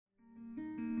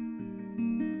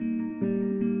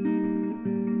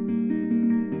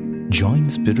Join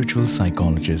spiritual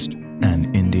psychologist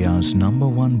and India's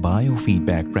 #1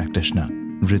 biofeedback practitioner,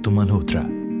 Ritu Malhotra,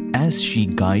 as she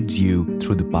guides you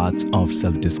through the paths of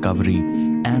self-discovery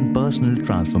and personal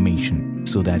transformation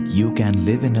so that you can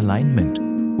live in alignment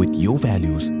with your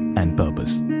values and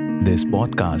purpose. This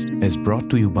podcast is brought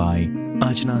to you by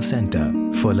Ajna Center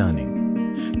for Learning.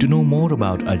 To know more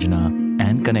about Ajna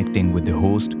and connecting with the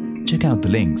host, check out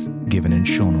the links given in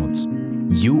show notes.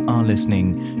 You are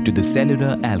listening to the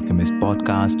Cellular Alchemist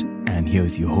podcast, and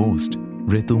here's your host,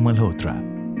 Ritu Malhotra.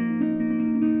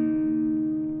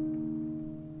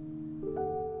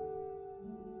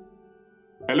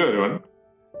 Hello everyone.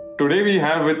 Today we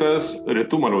have with us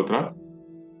Ritu Malhotra.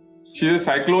 She is a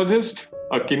psychologist,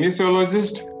 a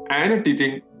kinesiologist, and a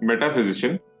teaching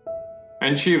metaphysician,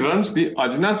 and she runs the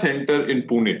Ajna Center in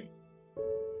Pune.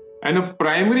 And her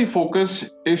primary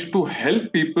focus is to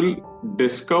help people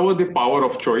discover the power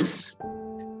of choice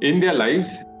in their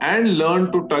lives and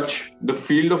learn to touch the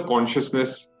field of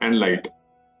consciousness and light.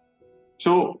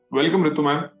 So, welcome Ritu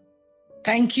ma'am.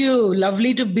 Thank you.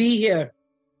 Lovely to be here.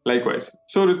 Likewise.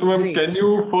 So, Ritu ma'am, Great. can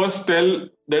you first tell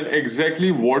that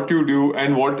exactly what you do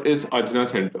and what is Ajna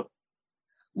Center?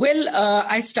 Well,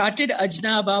 I started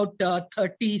Ajna about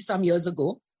 30 some years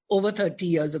ago, over 30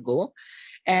 years ago.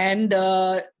 And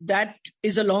that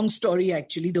is a long story,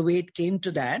 actually, the way it came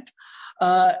to that.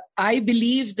 I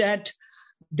believe that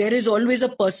there is always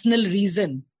a personal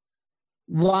reason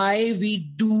why we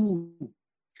do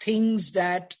things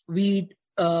that we,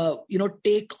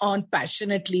 take on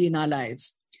passionately in our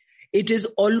lives. It is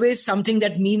always something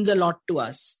that means a lot to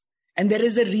us. And there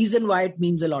is a reason why it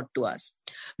means a lot to us.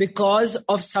 Because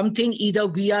of something either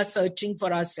we are searching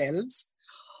for ourselves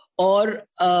or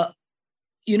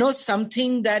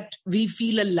something that we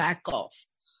feel a lack of.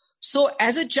 So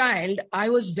as a child, I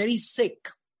was very sick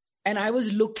and I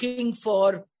was looking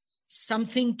for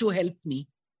something to help me.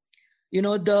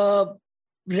 The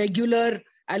regular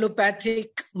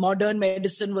allopathic modern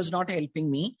medicine was not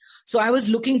helping me. So I was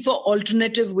looking for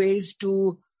alternative ways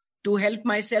to help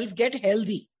myself get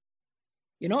healthy.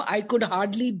 I could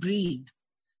hardly breathe.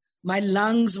 My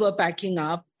lungs were packing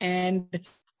up and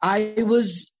I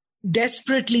was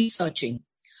desperately searching.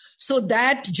 So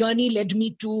that journey led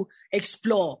me to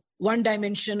explore one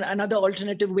dimension, another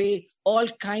alternative way, all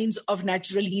kinds of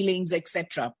natural healings,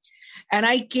 etc. And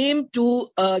I came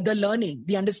to the learning,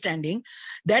 the understanding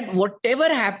that whatever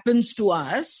happens to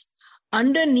us,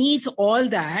 underneath all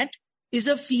that is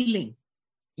a feeling.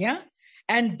 Yeah.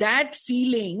 And that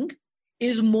feeling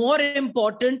is more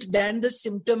important than the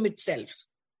symptom itself.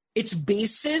 Its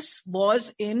basis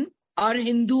was in our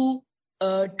Hindu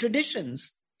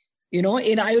traditions. In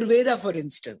Ayurveda, for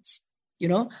instance,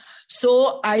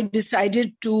 So I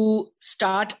decided to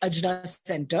start Ajna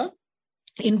Center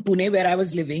in Pune, where I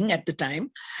was living at the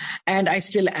time, and I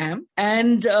still am.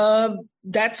 And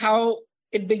that's how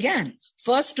it began.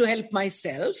 First to help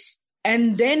myself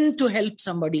and then to help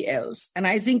somebody else. And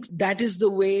I think that is the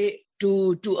way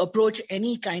to approach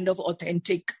any kind of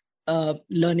authentic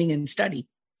learning and study.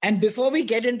 And before we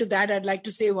get into that, I'd like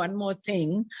to say one more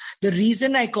thing. The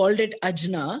reason I called it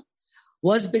Ajna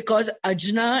was because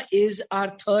Ajna is our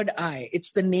third eye.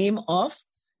 It's the name of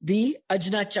the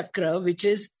Ajna Chakra, which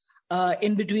is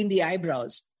in between the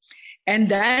eyebrows. And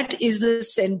that is the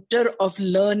center of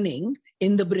learning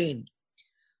in the brain.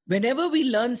 Whenever we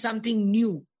learn something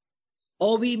new,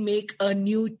 or we make a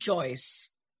new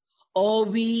choice, or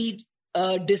we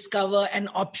discover an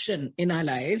option in our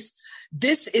lives,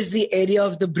 this is the area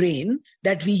of the brain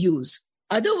that we use.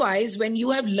 Otherwise, when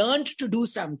you have learned to do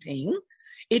something,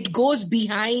 it goes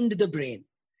behind the brain,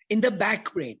 in the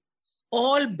back brain.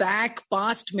 All back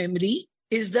past memory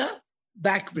is the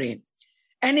back brain.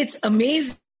 And it's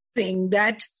amazing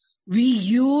that we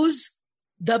use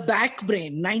the back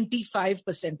brain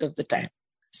 95% of the time.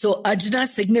 So Ajna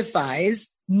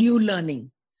signifies new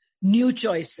learning, new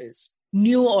choices,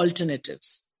 new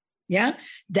alternatives. Yeah,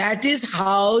 that is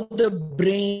how the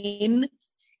brain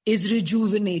is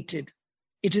rejuvenated.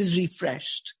 It is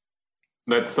refreshed.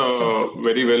 That's a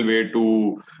very well way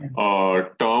to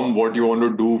term what you want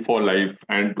to do for life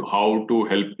and how to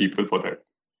help people for that.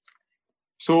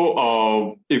 So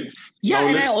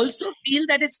I also feel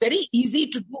that it's very easy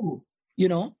to do,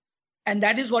 and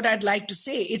that is what I'd like to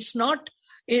say. It's not,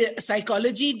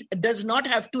 psychology does not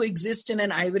have to exist in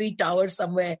an ivory tower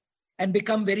somewhere and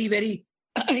become very, very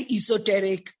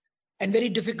esoteric and very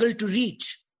difficult to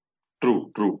reach.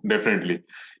 True, definitely.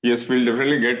 Yes, we'll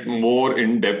definitely get more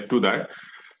in depth to that.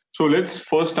 So let's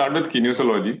first start with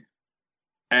kinesiology.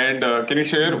 And can you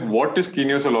share what is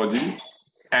kinesiology?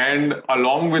 And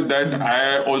along with that,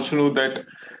 I also know that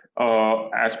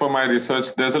as per my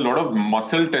research, there's a lot of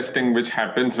muscle testing which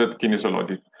happens with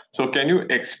kinesiology. So can you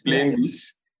explain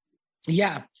this?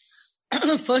 Yeah.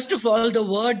 First of all, the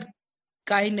word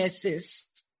kinesis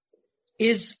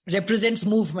represents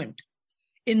movement.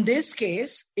 In this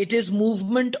case, it is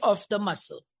movement of the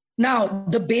muscle. Now,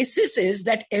 the basis is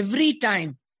that every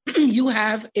time you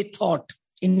have a thought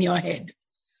in your head,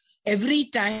 every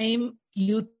time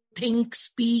you think,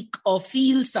 speak, or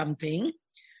feel something,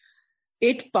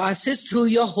 it passes through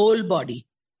your whole body.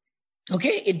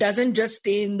 Okay? It doesn't just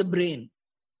stay in the brain.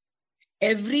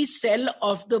 Every cell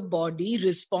of the body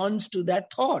responds to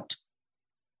that thought.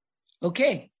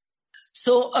 Okay?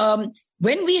 So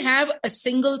when we have a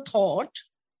single thought,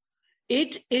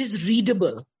 it is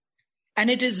readable, and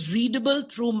it is readable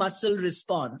through muscle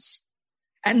response.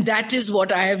 And that is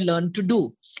what I have learned to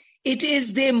do. It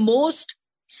is the most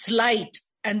slight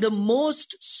and the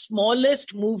most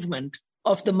smallest movement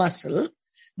of the muscle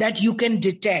that you can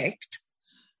detect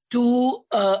to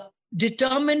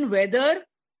determine whether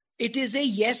it is a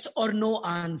yes or no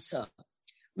answer,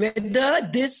 whether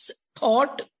this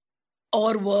thought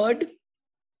or word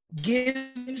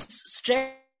gives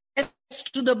stress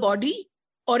to the body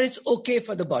or it's okay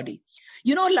for the body.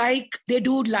 You know, like they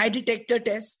do lie detector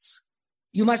tests.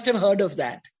 You must have heard of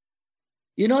that.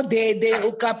 You know, they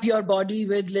hook up your body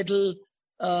with little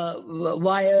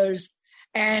wires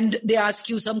and they ask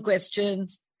you some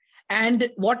questions. And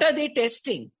what are they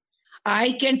testing?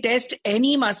 I can test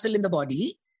any muscle in the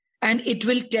body and it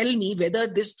will tell me whether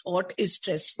this thought is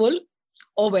stressful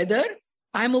or whether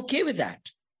I'm okay with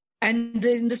that. And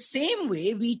in the same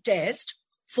way, we test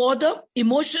for the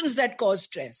emotions that cause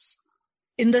stress.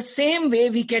 In the same way,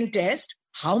 we can test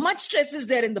how much stress is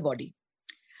there in the body.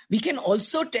 We can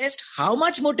also test how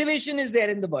much motivation is there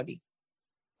in the body.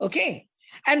 Okay.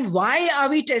 And why are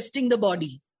we testing the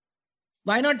body?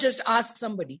 Why not just ask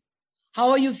somebody,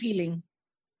 how are you feeling?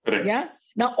 Correct. Yeah.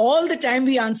 Now, all the time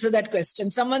we answer that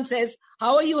question. Someone says,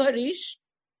 how are you, Harish?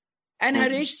 And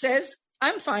Harish says,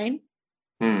 I'm fine.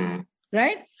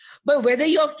 Right? But whether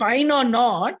you're fine or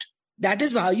not, that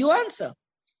is how you answer.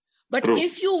 But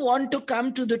if you want to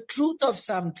come to the truth of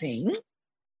something,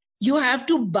 you have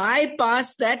to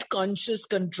bypass that conscious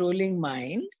controlling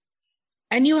mind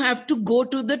and you have to go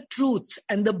to the truth.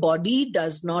 And the body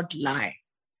does not lie.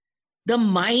 The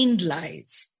mind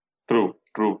lies. True.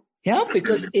 Yeah,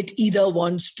 because it either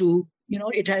wants to,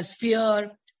 it has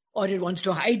fear or it wants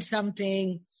to hide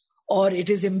something or it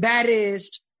is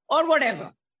embarrassed or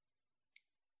whatever.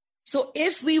 So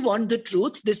if we want the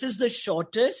truth, this is the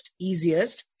shortest,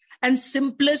 easiest, and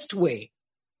simplest way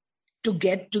to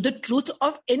get to the truth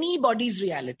of anybody's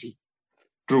reality.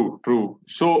 True.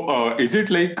 So is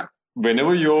it like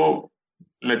whenever you're,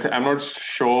 let's say, I'm not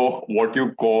sure what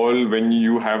you call when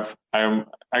you have, I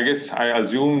guess I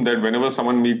assume that whenever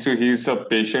someone meets you, he's a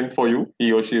patient for you,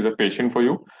 he or she is a patient for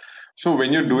you. So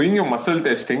when you're doing your muscle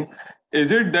testing,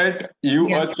 is it that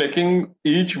you are checking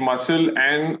each muscle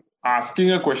and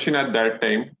asking a question at that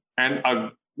time and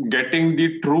are getting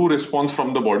the true response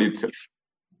from the body itself?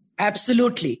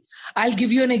 Absolutely. I'll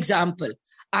give you an example.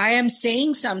 I am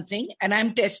saying something and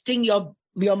I'm testing your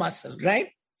muscle, right?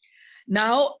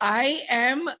 Now I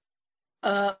am,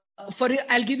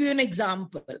 I'll give you an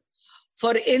example.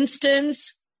 For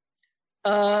instance,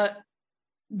 the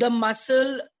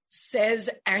muscle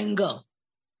says anger,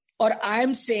 or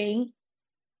I'm saying,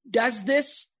 does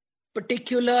this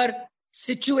particular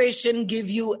situation give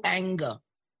you anger?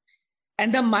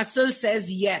 And the muscle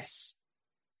says yes.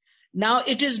 Now,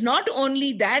 it is not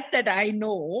only that I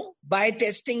know by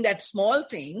testing that small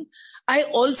thing, I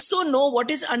also know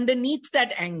what is underneath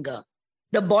that anger.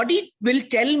 The body will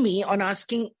tell me on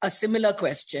asking a similar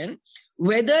question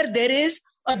whether there is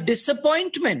a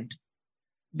disappointment.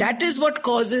 That is what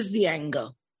causes the anger.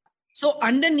 So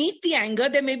underneath the anger,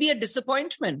 there may be a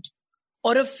disappointment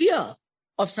or a fear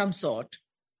of some sort.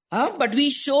 But we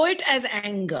show it as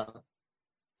anger.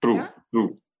 True.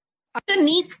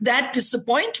 Underneath that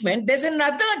disappointment, there's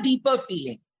another deeper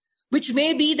feeling, which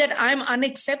may be that I'm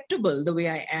unacceptable the way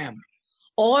I am,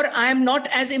 or I'm not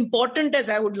as important as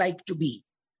I would like to be.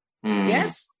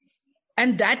 Yes?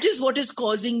 And that is what is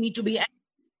causing me to be angry.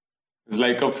 It's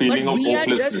like a feeling of hopelessness. We are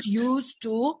just used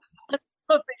to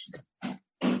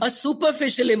a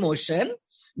superficial emotion,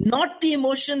 not the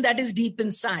emotion that is deep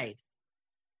inside.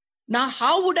 Now,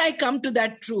 how would I come to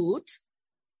that truth?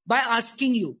 By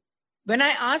asking you. When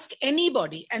I ask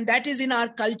anybody, and that is in our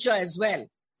culture as well,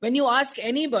 when you ask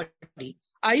anybody,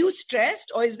 are you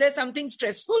stressed or is there something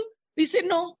stressful? We say,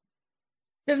 no,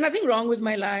 there's nothing wrong with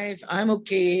my life. I'm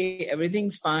okay.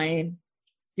 Everything's fine.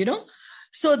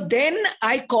 So then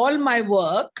I call my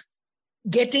work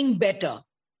getting better.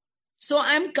 So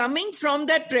I'm coming from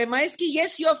that premise ki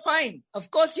yes, you're fine. Of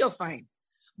course you're fine.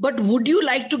 But would you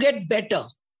like to get better?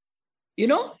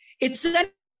 It's an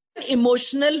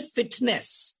emotional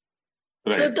fitness.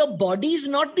 Right. So the body is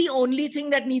not the only thing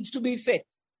that needs to be fit.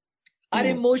 Our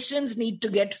emotions need to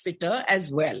get fitter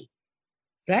as well.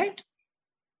 Right?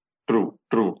 True.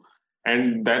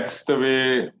 And that's the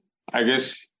way, I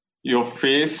guess, your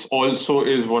face also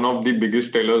is one of the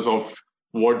biggest tellers of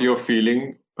what you're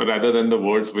feeling rather than the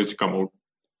words which come out.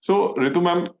 So, Ritu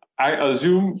ma'am, I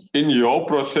assume in your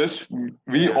process,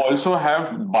 we also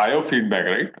have biofeedback,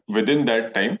 right? Within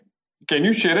that time. Can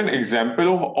you share an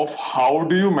example of how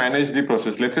do you manage the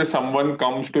process? Let's say someone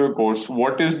comes to a course.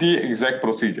 What is the exact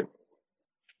procedure?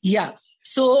 Yeah.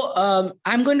 So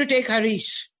I'm going to take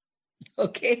Harish.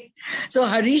 Okay. So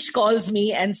Harish calls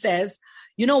me and says,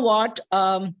 you know what?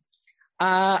 I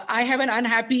have an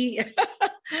unhappy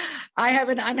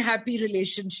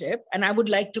relationship and I would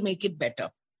like to make it better.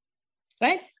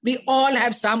 Right? We all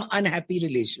have some unhappy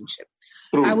relationship.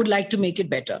 True. I would like to make it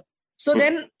better. So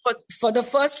then for the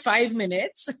first 5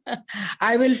 minutes,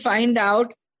 I will find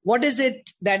out what is it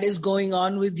that is going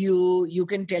on with you. You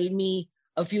can tell me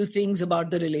a few things about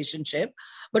the relationship,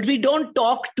 but we don't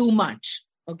talk too much.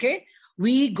 Okay.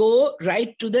 We go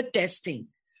right to the testing.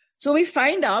 So we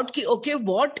find out, okay,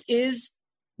 what is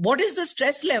the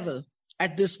stress level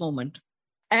at this moment?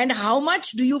 And how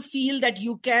much do you feel that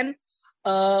you can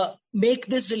make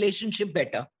this relationship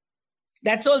better?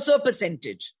 That's also a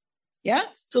percentage. Yeah.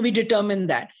 So we determine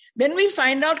that. Then we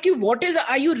find out,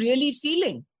 are you really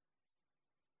feeling?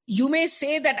 You may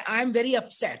say that I'm very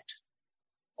upset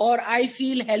or I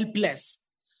feel helpless.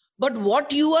 But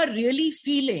what you are really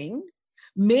feeling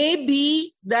may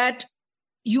be that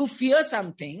you fear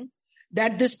something,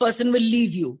 that this person will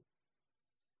leave you,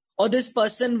 or this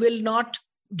person will not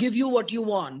give you what you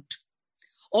want,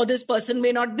 or this person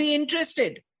may not be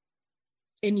interested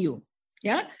in you.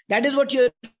 Yeah, that is what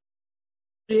you're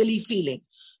really feeling.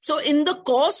 So in the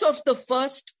course of the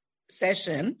first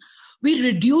session, we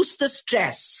reduce the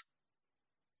stress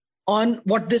on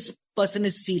what this person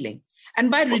is feeling. And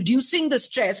by reducing the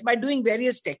stress, by doing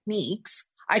various techniques,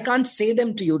 I can't say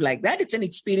them to you like that. It's an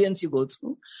experience you go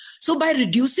through. So by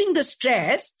reducing the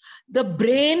stress, the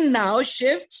brain now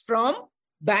shifts from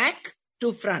back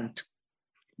to front.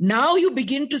 Now you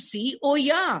begin to see, oh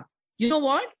yeah, you know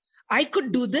what? I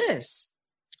could do this,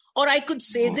 or I could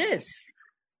say this,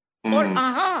 or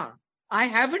I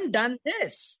haven't done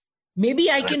this.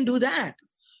 Maybe I can do that.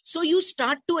 So you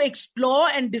start to explore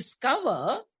and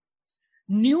discover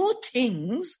new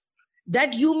things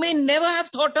that you may never have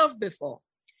thought of before.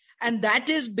 And that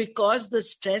is because the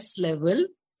stress level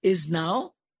is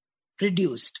now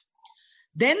reduced.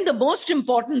 Then the most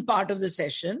important part of the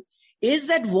session is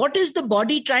that what is the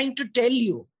body trying to tell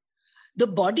you? The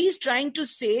body is trying to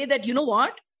say that, you know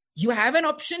what? You have an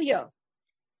option here.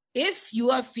 If you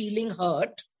are feeling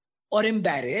hurt or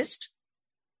embarrassed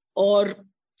or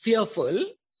fearful,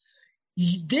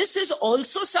 this is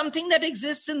also something that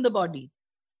exists in the body.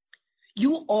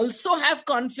 You also have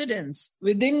confidence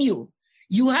within you.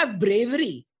 You have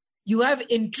bravery. You have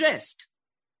interest.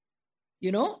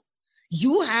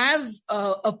 You have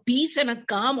a peace and a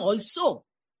calm also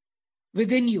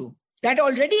within you that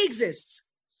already exists.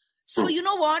 So you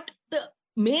know what? The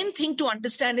main thing to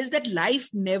understand is that life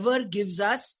never gives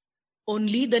us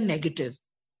only the negative.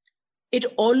 It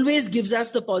always gives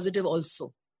us the positive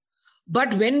also.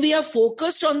 But when we are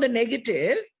focused on the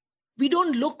negative, we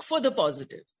don't look for the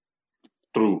positive.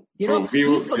 True. We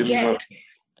forget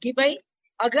कि भाई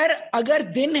अगर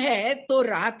दिन है तो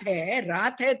रात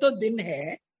है तो दिन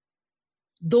है,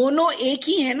 दोनों एक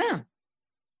ही है ना.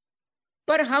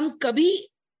 पर हम कभी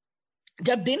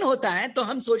जब दिन होता है तो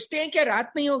हम सोचते हैं कि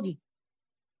रात नहीं होगी.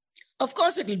 Of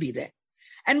course it will be there.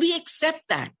 And we accept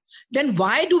that. Then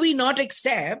why do we not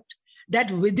accept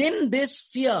that within this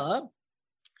fear,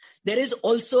 there is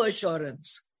also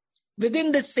assurance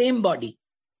within the same body?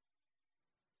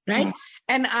 Right?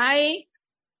 And I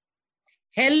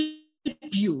help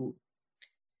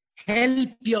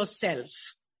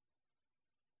yourself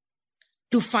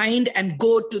to find and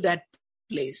go to that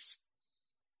place.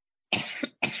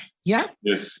 Yeah?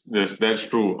 Yes, that's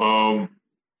true.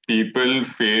 People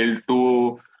fail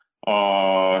to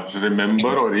remember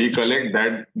or recollect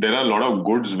that there are a lot of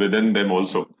goods within them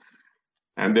also.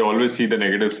 And they always see the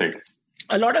negative side.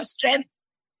 A lot of strength.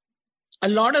 A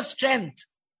lot of strength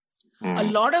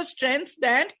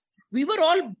that we were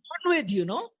all born with,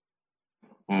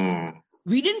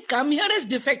 We didn't come here as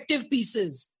defective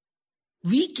pieces.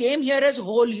 We came here as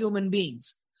whole human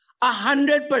beings.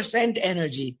 100%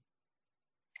 energy.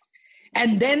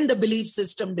 And then the belief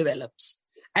system develops.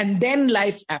 And then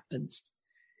life happens.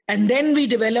 And then we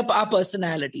develop our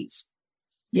personalities.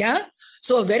 Yeah.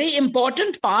 So a very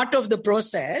important part of the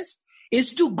process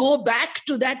is to go back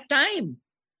to that time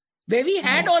where we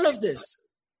had all of this.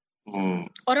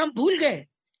 और हम भूल गए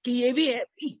कि ये भी है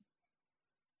भी.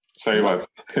 सही बात.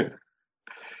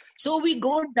 So we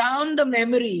go down the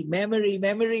memory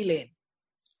lane.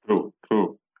 True.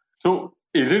 So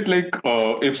is it like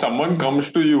if someone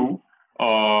comes to you,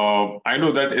 I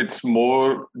know that it's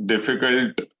more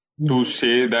difficult to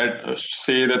say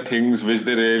the things which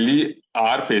they really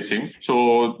are facing.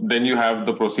 So then you have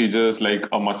the procedures like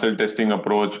a muscle testing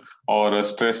approach or a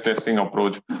stress testing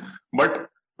approach. But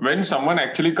when someone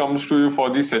actually comes to you for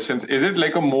these sessions, is it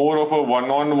like a more of a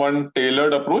one-on-one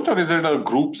tailored approach, or is it a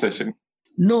group session?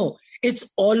 No,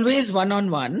 it's always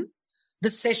one-on-one. The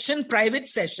session, private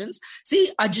sessions. See,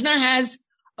 Ajna has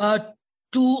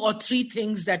 2 or 3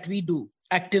 things that we do,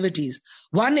 activities.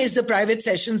 One is the private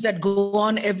sessions that go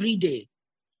on every day.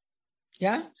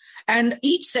 Yeah. And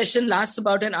each session lasts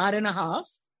about an hour and a half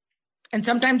and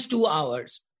sometimes 2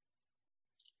 hours.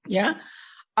 Yeah.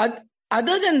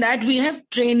 Other than that, we have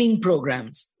training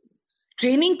programs.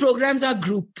 Training programs are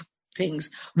group things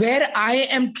where I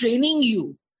am training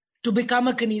you to become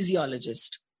a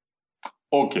kinesiologist.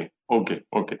 Okay. But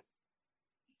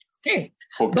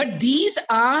these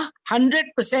are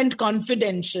 100%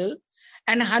 confidential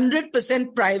and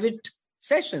 100% private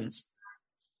sessions.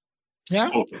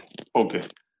 Yeah. Okay.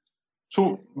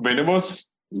 So whenever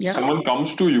someone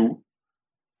comes to you,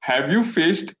 have you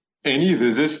faced any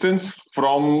resistance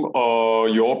from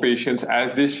your patients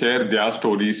as they share their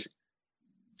stories?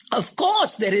 Of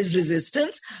course, there is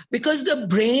resistance because the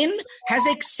brain has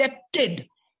accepted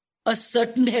a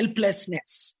certain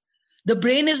helplessness. The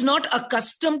brain is not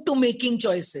accustomed to making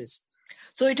choices.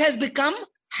 So it has become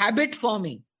habit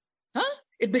forming.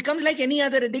 It becomes like any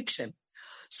other addiction.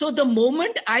 So the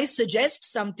moment I suggest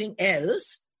something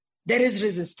else, there is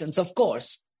resistance, of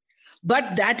course.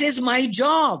 But that is my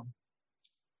job.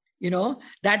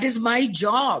 That is my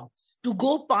job to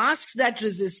go past that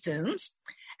resistance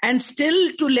and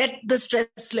still to let the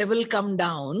stress level come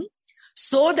down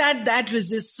so that that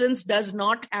resistance does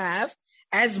not have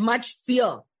as much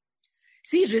fear.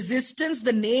 See, resistance,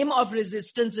 the name of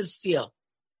resistance is fear.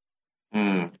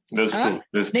 That's true.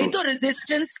 नहीं तो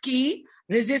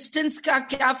resistance का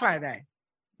क्या फायदा है?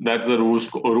 That's the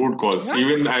root cause. Yeah?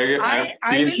 Even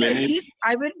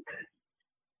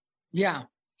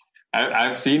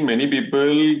I've seen many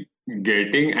people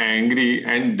getting angry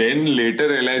and then later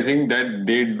realizing that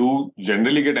they do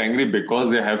generally get angry because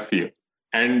they have fear.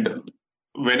 And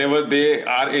whenever they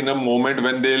are in a moment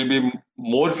when they'll be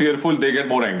more fearful, they get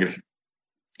more angry.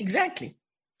 Exactly.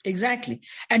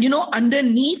 And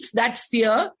underneath that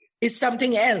fear is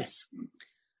something else.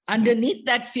 Underneath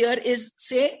that fear is,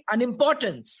 say,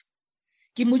 unimportance.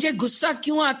 कि मुझे गुस्सा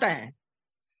क्यों आता है?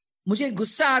 मुझे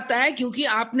गुस्सा आता है क्योंकि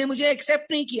आपने मुझे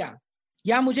एक्सेप्ट नहीं किया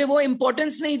या मुझे वो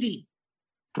इम्पोर्टेंस नहीं दी.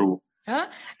 True.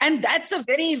 And that's a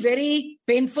very, very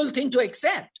painful thing to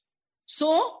accept.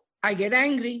 So I get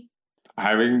angry.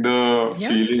 Having the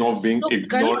feeling of being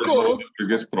ignored is one of the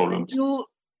biggest problems.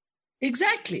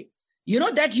 Exactly.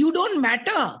 That you don't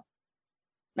matter.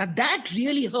 Now that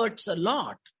really hurts a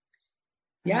lot.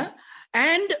 Yeah.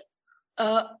 And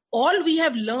all we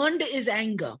have learned is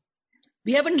anger.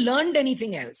 We haven't learned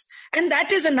anything else. And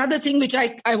that is another thing which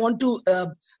I want to,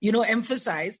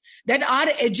 emphasize, that our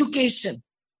education,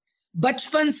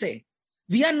 bachpan se,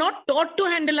 we are not taught to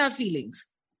handle our feelings.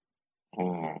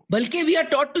 Balki we are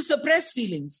taught to suppress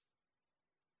feelings.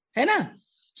 Hai na?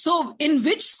 So in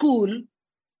which school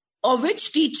or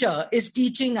which teacher is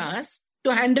teaching us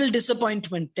to handle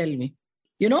disappointment, tell me,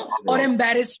 or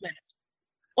embarrassment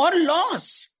or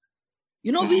loss?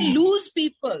 We lose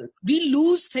people, we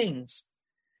lose things.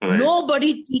 Right.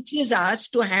 Nobody teaches us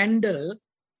to handle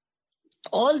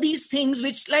all these things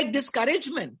which like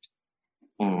discouragement.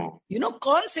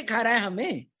 कौन सिखा रहा है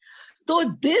हमें?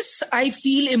 So this, I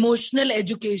feel, emotional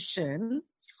education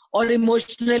or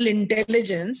emotional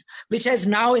intelligence, which has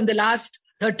now in the last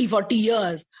 30, 40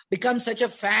 years become such a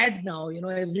fad now,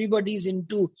 everybody's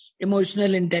into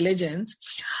emotional intelligence.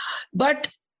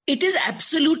 But it is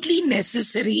absolutely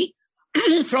necessary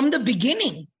from the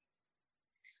beginning.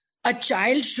 A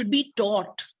child should be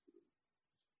taught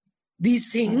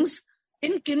these things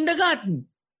in kindergarten,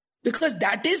 because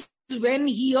that is when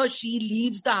he or she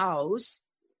leaves the house,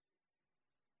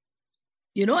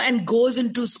 and goes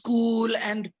into school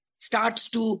and starts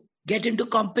to get into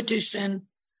competition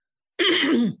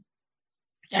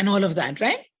and all of that,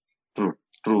 right? True.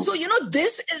 So,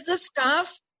 this is the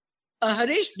stuff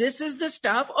Harish, this is the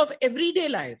stuff of everyday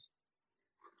life.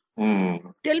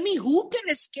 Tell me who can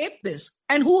escape this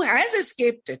and who has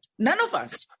escaped it? None of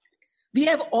us. We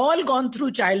have all gone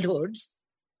through childhoods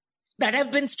that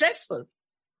have been stressful.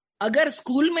 Agar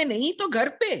school mein nahi, to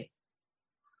ghar pe.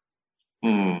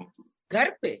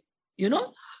 Ghar pe. You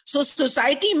know? So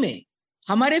society mein,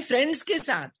 hamare friends ke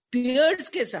saath, peers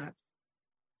ke saath,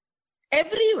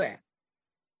 everywhere.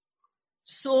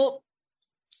 So,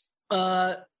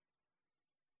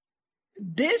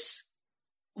 this,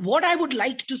 what I would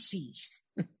like to see,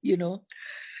 you know,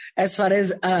 as far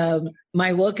as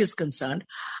my work is concerned,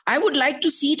 I would like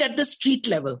to see it at the street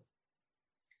level.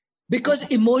 Because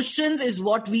emotions is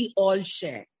what we all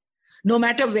share. No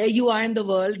matter where you are in the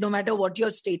world, no matter what your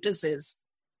status is,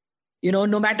 you know,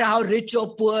 no matter how rich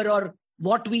or poor or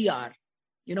what we are,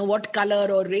 you know, what color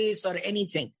or race or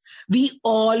anything, we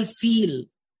all feel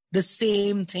the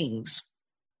same things,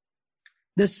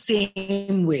 the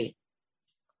same way.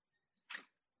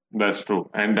 That's true.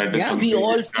 And that is we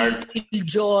all feel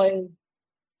joy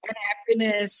and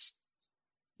happiness,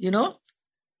 you know,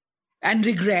 and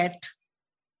regret.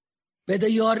 Whether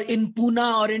you're in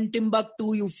Pune or in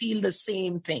Timbuktu, you feel the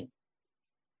same thing.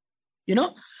 You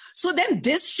know, so then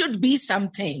this should be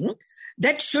something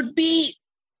that should be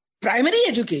primary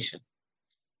education.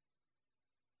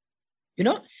 You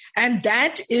know, and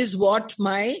that is what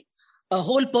my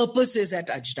whole purpose is at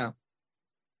Ajna.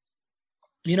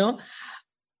 You know,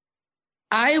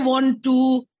 I want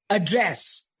to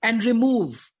address and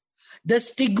remove the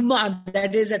stigma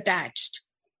that is attached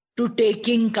to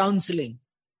taking counseling.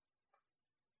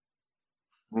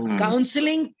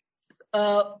 Counseling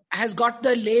has got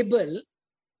the label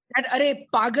that अरे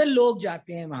पागल लोग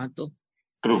जाते हैं वहां तो.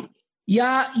 True.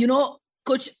 Yeah, you know,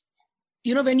 कुछ,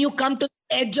 you know, when you come to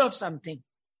the edge of something,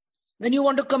 when you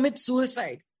want to commit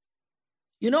suicide,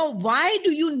 you know, why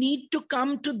do you need to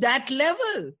come to that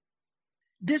level?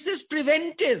 This is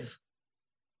preventive.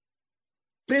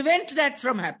 Prevent that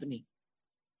from happening.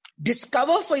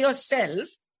 Discover for yourself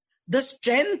the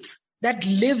strength that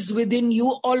lives within you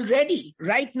already,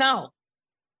 right now.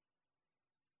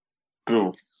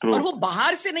 True, true. और वो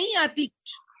बाहर से नहीं आती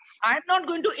कुछ. I'm not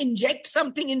going to inject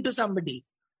something into somebody.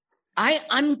 I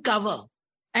uncover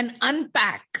and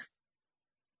unpack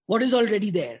what is already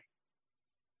there.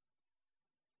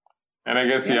 And I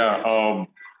guess,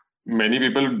 many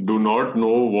people do not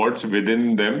know what's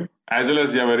within them, as well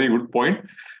as, very good point,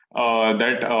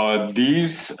 that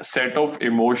these set of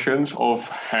emotions of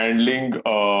handling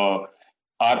our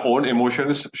own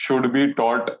emotions should be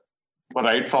taught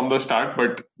right from the start,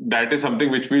 but that is something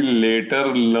which we later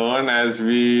learn as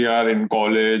we are in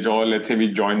college, or let's say we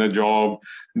join a job.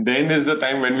 Then is the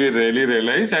time when we really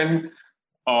realize, and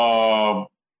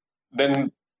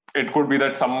then it could be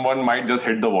that someone might just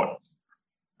hit the wall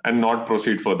and not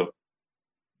proceed further.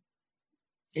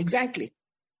 Exactly.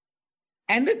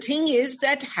 And the thing is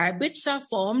that habits are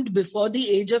formed before the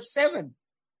age of 7.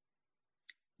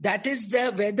 That is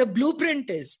where the blueprint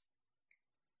is.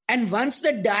 And once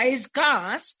the die is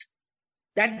cast,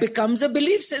 that becomes a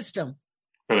belief system.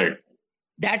 Correct.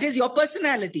 That is your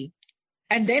personality.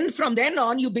 And then from then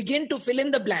on, you begin to fill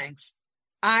in the blanks.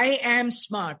 I am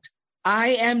smart.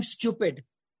 I am stupid.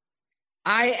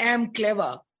 I am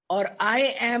clever. Or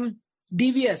I am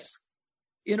devious,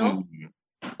 you know,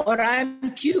 or I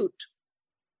am cute,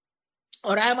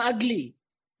 or I am ugly,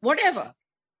 whatever.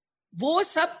 वो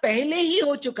सब पहले ही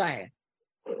हो चुका है.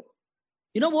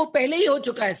 You know, वो पहले ही हो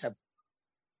चुका है सब.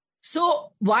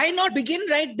 So why not begin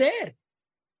right there?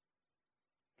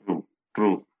 True,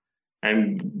 true.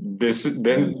 And these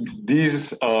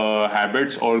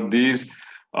habits or these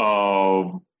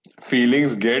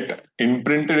feelings get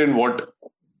imprinted in what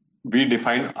we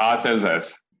define ourselves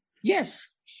as.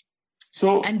 Yes.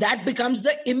 So, and that becomes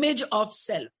the image of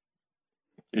self.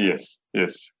 Yes,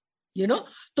 yes. You know,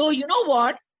 so you know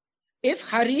what? If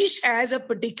Harish has a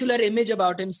particular image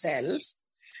about himself,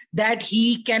 that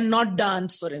he cannot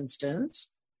dance, for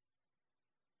instance,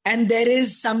 and there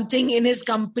is something in his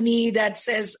company that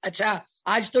says, "Acha,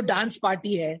 aaj to dance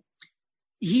party hai,"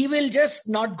 he will just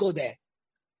not go there.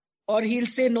 Or he'll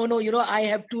say, no, you know, I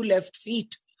have 2 left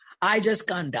feet. I just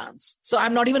can't dance. So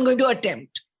I'm not even going to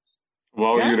attempt.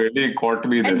 Wow, you really caught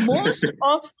me there. And most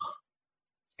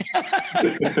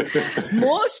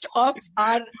of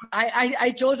our,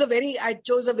 I chose a very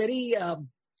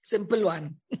simple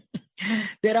one.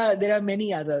 There are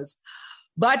many others.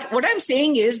 But what I'm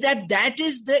saying is that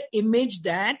is the image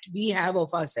that we have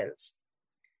of ourselves.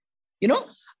 You know,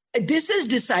 this is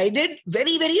decided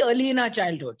very, very early in our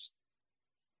childhoods.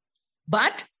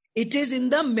 But it is in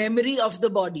the memory of the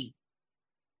body.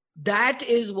 That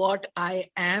is what I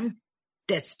am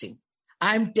testing.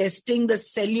 I'm testing the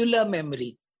cellular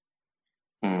memory.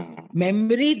 Mm.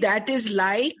 Memory that is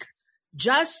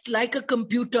just like a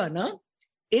computer, no?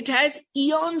 It has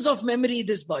eons of memory,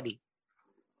 this body.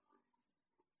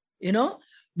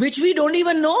 Which we don't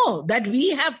even know that we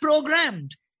have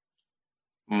programmed.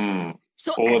 Mm.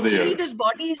 So Over the actually years. this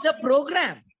body is a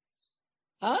program.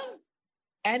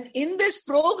 And in this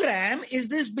program is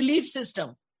this belief system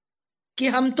कि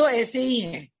हम तो ऐसे ही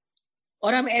हैं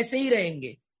और हम ऐसे ही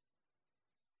रहेंगे.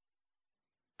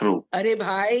 True. अरे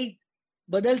भाई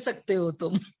बदल सकते हो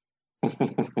तुम.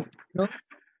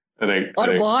 Right. और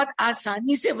right. बहुत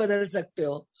आसानी से बदल सकते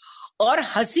हो और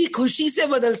हंसी खुशी से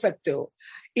बदल सकते हो.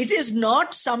 It is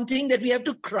not something that we have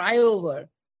to cry over.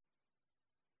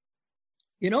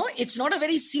 It's not a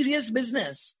very serious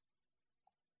business.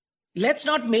 Let's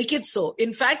not make it so.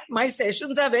 In fact, my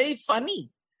sessions are very funny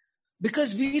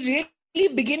because we really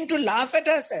begin to laugh at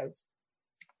ourselves.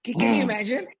 Can you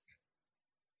imagine?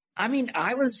 I mean,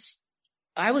 I was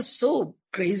so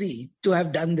crazy to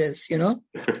have done this,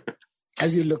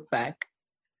 as you look back,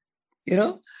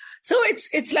 So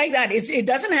it's like that. It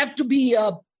doesn't have to be,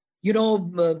 rona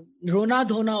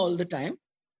dhona all the time.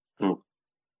 True.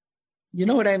 You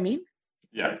know what I mean?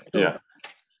 Yeah, yeah.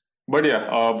 But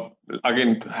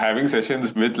again, having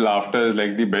sessions with laughter is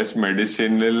like the best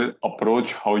medicinal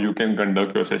approach how you can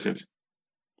conduct your sessions.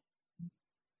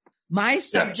 My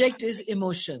subject is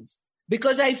emotions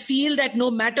because I feel that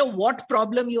no matter what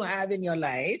problem you have in your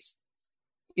life,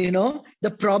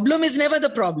 the problem is never the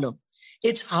problem.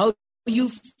 It's how you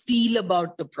feel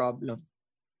about the problem.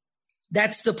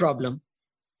 That's the problem.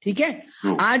 ठीक है?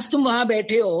 आज तुम वहां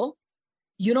बैठे हो,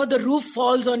 the roof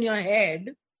falls on your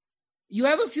head. You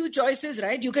have a few choices,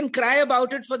 right? You can cry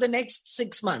about it for the next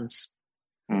 6 months.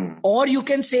 Or you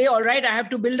can say, all right, I have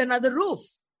to build another roof.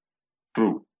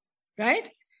 True.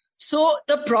 Right? So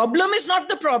the problem is not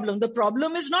the problem. The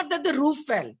problem is not that the roof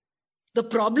fell. The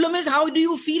problem is how do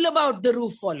you feel about the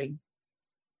roof falling?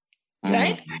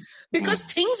 Right? Because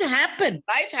things happen.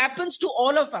 Life happens to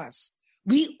all of us.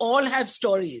 We all have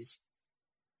stories.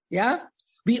 Yeah?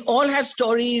 We all have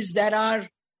stories that are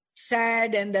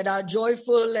sad and that are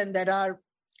joyful and that are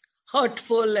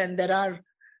hurtful and that are,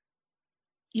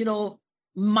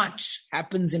 much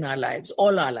happens in our lives,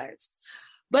 all our lives.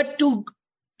 But to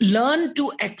learn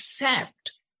to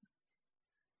accept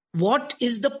what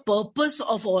is the purpose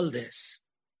of all this.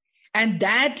 And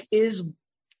that is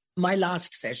my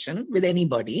last session with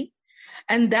anybody.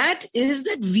 And that is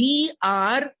that we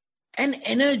are an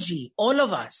energy, all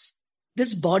of us.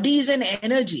 This body is an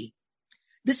energy.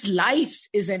 This life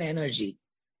is an energy.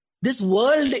 This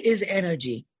world is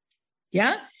energy.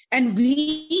 Yeah. And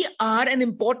we are an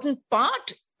important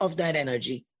part of that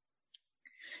energy.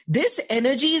 This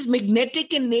energy is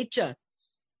magnetic in nature.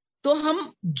 तो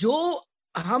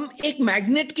हम एक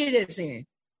magnet के जैसे हैं.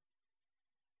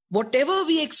 Whatever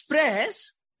we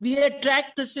express, we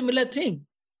attract the similar thing.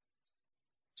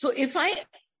 So if I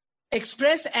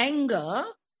express anger,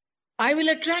 I will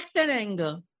attract that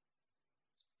anger.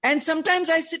 And sometimes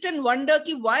I sit and wonder,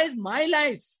 why is my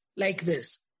life like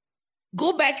this?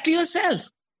 Go back to yourself.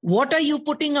 What are you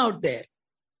putting out there?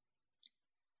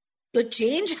 The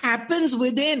change happens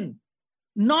within,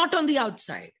 not on the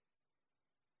outside.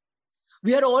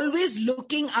 We are always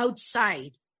looking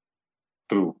outside.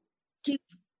 True.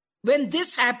 When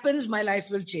this happens, my life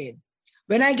will change.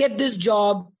 When I get this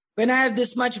job, when I have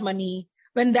this much money,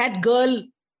 when that girl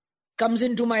comes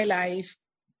into my life,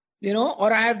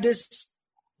 or I have this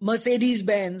Mercedes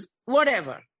Benz,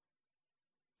 whatever.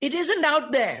 It isn't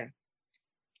out there.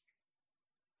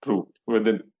 True.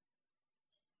 Within.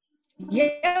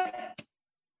 Yeah,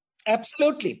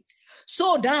 absolutely.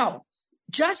 So now,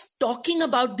 just talking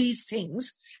about these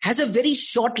things has a very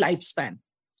short lifespan.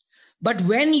 But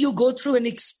when you go through an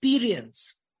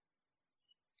experience,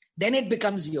 then it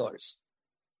becomes yours.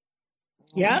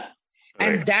 Yeah? Right.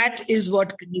 And that is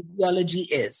what kinesiology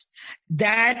is.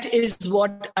 That is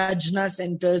what Ajna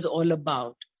Center is all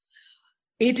about.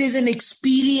 It is an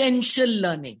experiential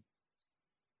learning.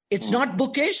 It's not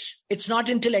bookish. It's not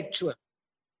intellectual.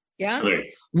 Yeah. Right.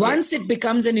 Once it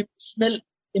becomes an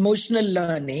emotional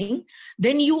learning,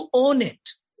 then you own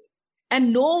it.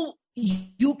 And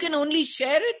you can only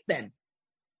share it then.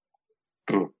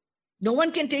 True. No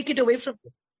one can take it away from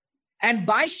you. And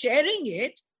by sharing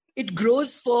it, it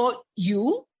grows for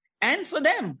you and for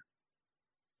them.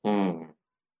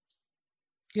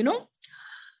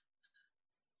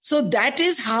 So that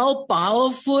is how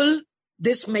powerful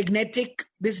this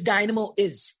dynamo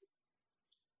is.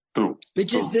 True.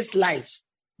 Which is this life,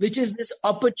 which is this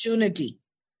opportunity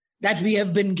that we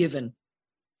have been given.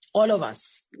 All of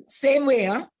us. Same way,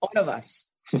 huh? All of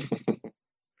us.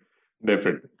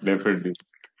 Definitely.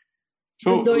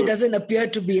 So, Even though it doesn't appear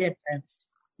to be at times.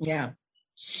 Yeah.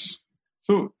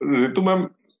 So, Ritu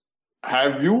ma'am,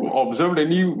 have you observed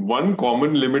any one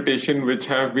common limitation which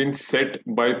have been set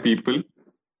by people?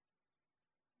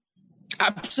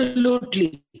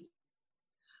 Absolutely.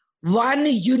 One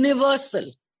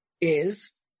universal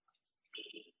is,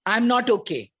 I'm not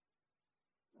okay.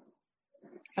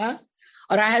 Huh?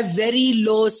 Or I have very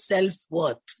low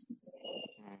self-worth.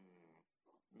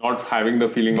 Not having the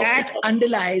feeling that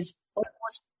underlies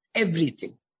almost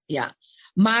everything. Yeah.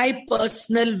 My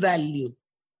personal value.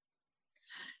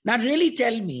 Now, really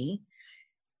tell me,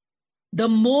 the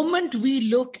moment we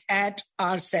look at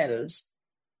ourselves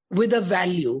with a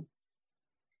value,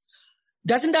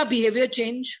 doesn't our behavior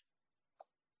change?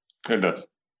 It does.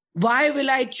 Why will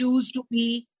I choose to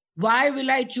be an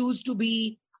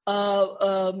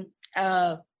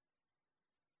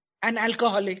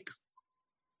alcoholic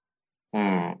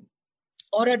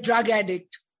or a drug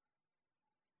addict?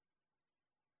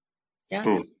 Yeah.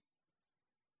 True.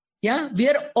 Yeah, we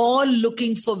are all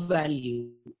looking for value.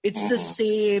 It's the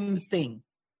same thing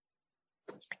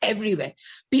everywhere.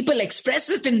 People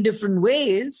express it in different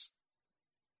ways.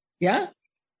 Yeah.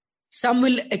 Some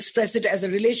will express it as a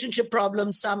relationship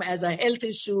problem, some as a health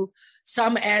issue,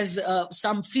 some as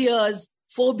some fears,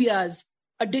 phobias,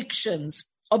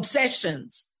 addictions,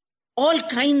 obsessions, all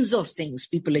kinds of things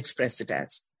people express it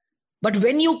as. But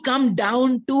when you come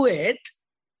down to it,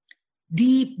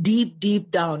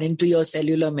 deep down into your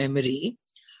cellular memory,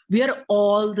 we are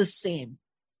all the same.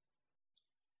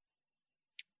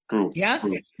 True. Yeah.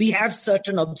 True. We have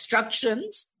certain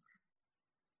obstructions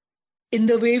in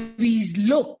the way we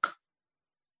look.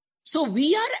 So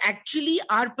we are actually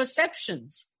our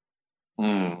perceptions.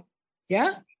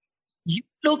 Yeah. You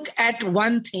look at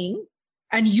one thing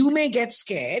and you may get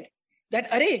scared that,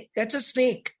 arey, that's a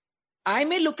snake. I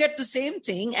may look at the same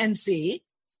thing and say,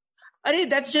 arey,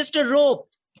 that's just a rope.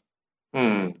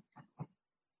 Right?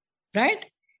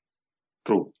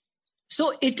 True.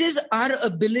 So it is our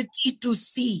ability to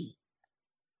see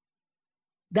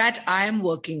that I am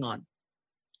working on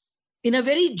in a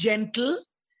very gentle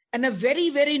and a very,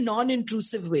 very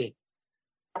non-intrusive way.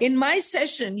 In my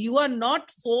session, you are not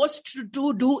forced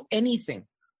to do anything.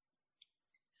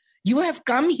 You have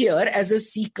come here as a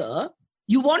seeker.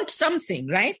 You want something,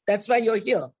 right? That's why you're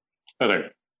here.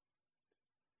 Correct.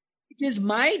 It is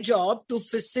my job to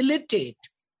facilitate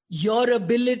your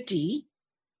ability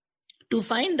to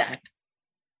find that.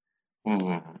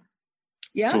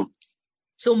 Yeah. True.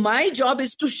 So my job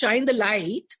is to shine the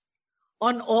light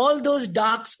on all those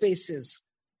dark spaces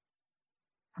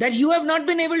that you have not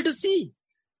been able to see.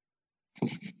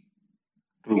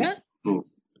 True. Yeah. True.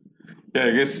 Yeah,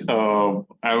 I guess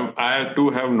I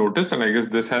too have noticed, and I guess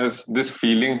this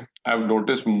feeling I've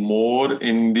noticed more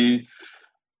in the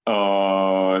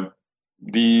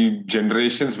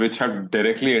generations which have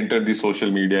directly entered the social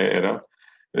media era,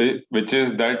 which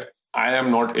is that I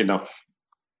am not enough.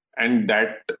 And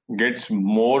that gets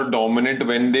more dominant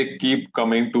when they keep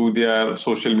coming to their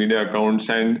social media accounts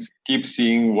and keep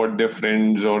seeing what their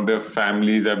friends or their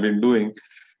families have been doing.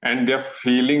 And their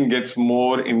feeling gets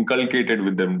more inculcated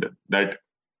with them that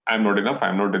I'm not enough,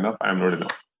 I'm not enough, I'm not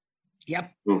enough.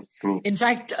 Yep. True. In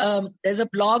fact, there's a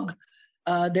blog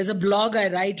I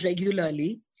write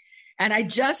regularly, and I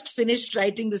just finished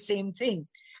writing the same thing.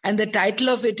 And the title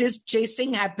of it is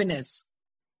Chasing Happiness.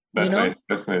 That's nice.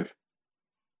 That's nice.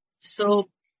 So,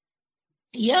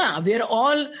 yeah,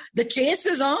 the chase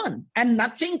is on and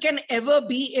nothing can ever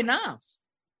be enough.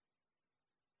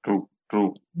 True.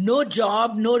 No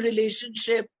job, no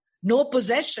relationship, no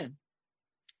possession.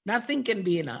 Nothing can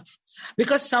be enough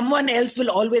because someone else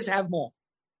will always have more.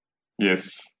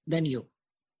 Yes. Than you.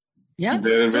 Yeah.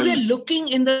 So we're looking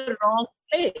in the wrong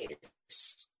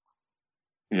place.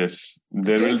 Yes.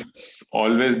 There will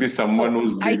always be someone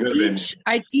who's bigger than you.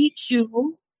 I teach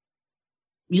you.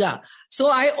 Yeah. So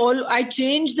I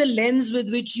change the lens with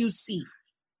which you see.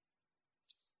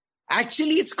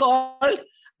 Actually, it's called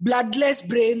bloodless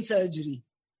brain surgery.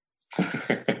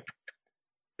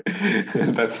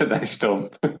 That's a nice term.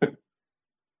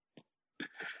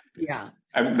 Yeah.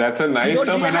 That's a nice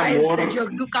term and a more.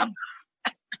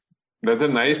 That's a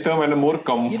nice term and a more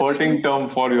comforting term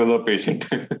for the patient.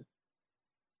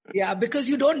 Yeah, because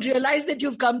you don't realize that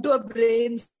you've come to a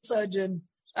brain surgeon.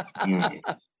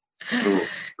 True.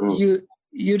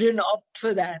 You didn't opt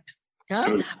for that.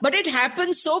 Huh? But it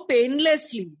happens so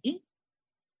painlessly,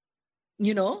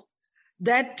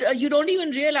 that you don't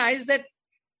even realize that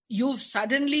you've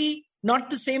suddenly not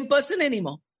the same person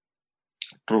anymore.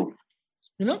 True.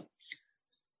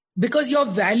 because your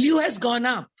value has gone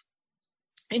up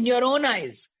in your own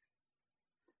eyes.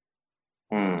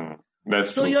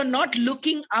 That's so true. You're not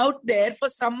looking out there for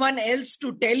someone else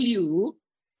to tell you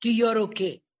that you're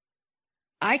okay.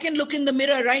 I can look in the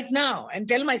mirror right now and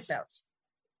tell myself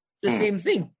the same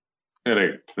thing.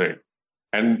 Right.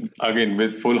 And again,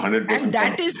 with full 100%.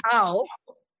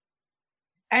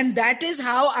 And that is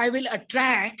how I will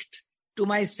attract to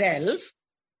myself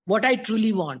what I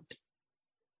truly want.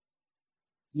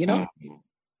 You know?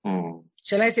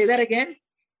 Shall I say that again?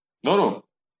 No.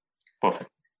 Perfect.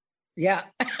 Yeah.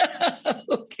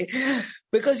 Okay.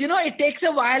 Because, it takes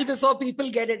a while before people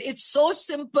get it. It's so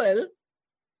simple,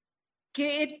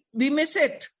 we miss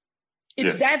it.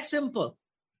 It's that simple.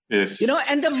 Yes.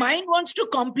 And the mind wants to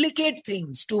complicate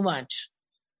things too much.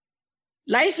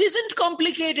 Life isn't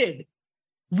complicated.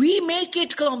 We make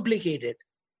it complicated.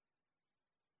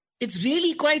 It's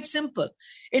really quite simple.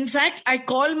 In fact, I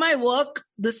call my work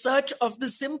the search of the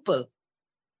simple.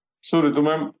 So, Ritu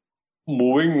ma'am,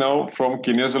 moving now from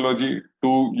kinesiology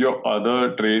to your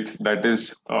other traits, that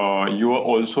is, you are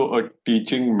also a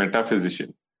teaching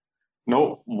metaphysician.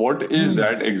 Now, what is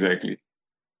that exactly?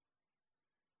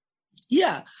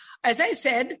 Yeah, as I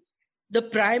said,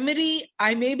 I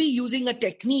may be using a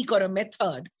technique or a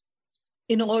method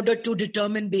in order to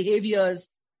determine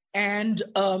behaviors and,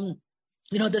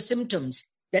 the symptoms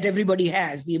that everybody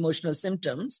has, the emotional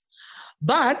symptoms.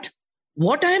 But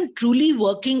what I'm truly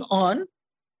working on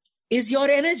is your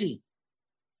energy.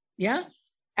 Yeah.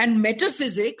 And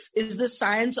metaphysics is the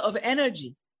science of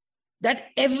energy, that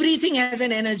everything has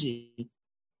an energy.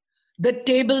 The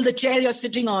table, the chair you're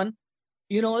sitting on,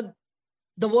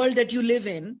 the world that you live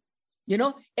in,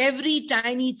 every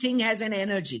tiny thing has an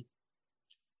energy.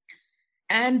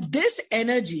 And this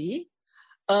energy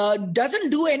doesn't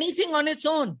do anything on its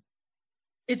own.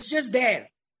 It's just there.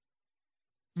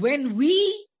 When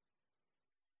we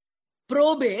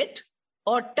probe it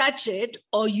or touch it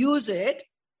or use it,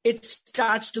 it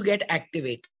starts to get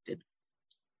activated.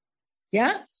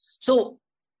 Yeah? So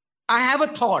I have a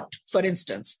thought, for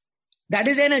instance. That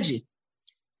is energy.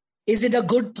 Is it a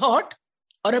good thought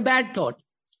or a bad thought?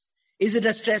 Is it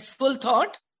a stressful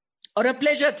thought or a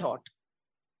pleasure thought?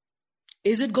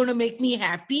 Is it going to make me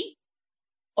happy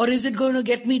or is it going to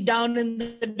get me down in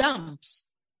the dumps?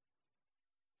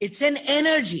 It's an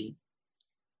energy.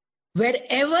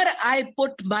 Wherever I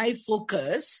put my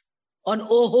focus on,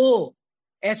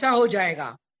 aisa ho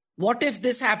jayega. What if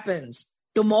this happens?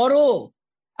 Tomorrow,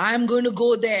 I'm going to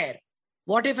go there.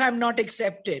 What if I'm not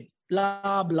accepted?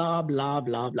 Blah, blah, blah,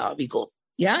 blah, blah. We go.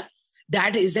 Yeah?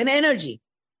 That is an energy.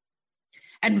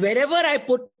 And wherever I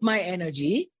put my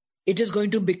energy, it is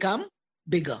going to become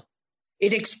bigger.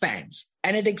 It expands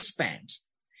and it expands.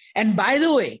 And by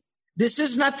the way, this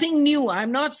is nothing new.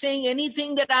 I'm not saying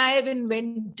anything that I have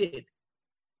invented.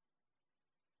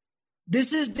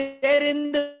 This is there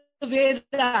in the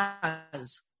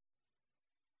Vedas.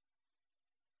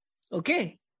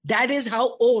 Okay? That is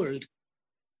how old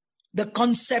the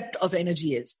concept of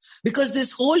energy is. Because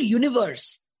this whole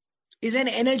universe is an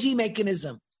energy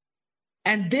mechanism.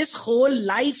 And this whole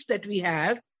life that we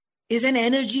have is an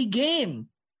energy game.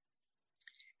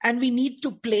 And we need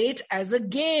to play it as a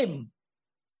game.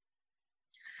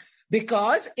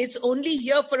 Because it's only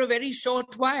here for a very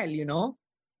short while,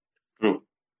 True.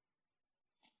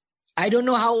 I don't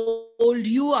know how old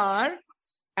you are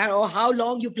or how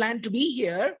long you plan to be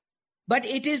here, but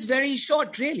it is very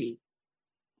short, really.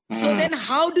 So then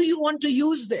how do you want to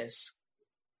use this?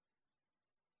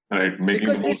 Right.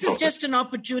 Because this is just an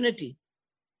opportunity,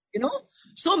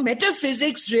 So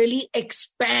metaphysics really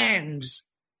expands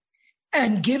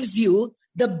and gives you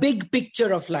the big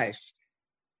picture of life.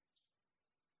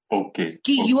 Okay.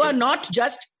 You are not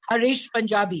just Harish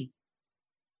Punjabi.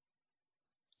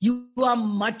 You are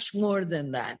much more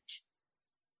than that.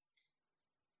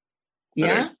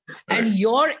 Yeah. Right. And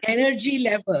your energy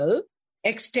level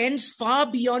extends far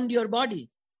beyond your body.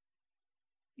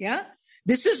 Yeah.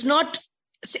 This is not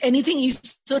anything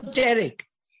esoteric.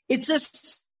 It's a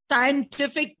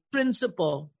scientific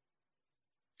principle.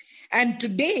 And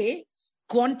today,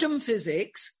 quantum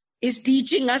physics is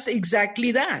teaching us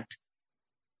exactly that.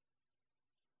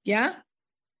 Yeah.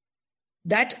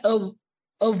 That a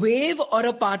wave or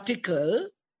a particle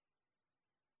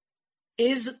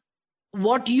is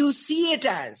what you see it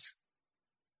as.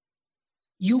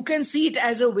 You can see it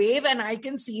as a wave and I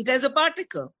can see it as a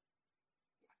particle.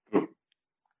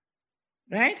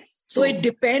 Right? So it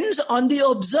depends on the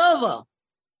observer.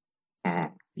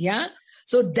 Yeah?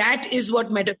 So that is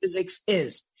what metaphysics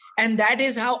is. And that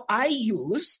is how I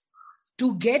use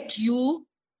to get you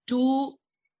to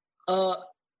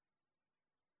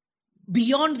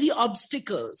beyond the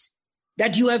obstacles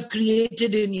that you have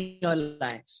created in your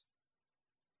life.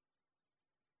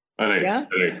 Right. Yeah.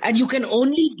 Right. And you can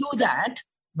only do that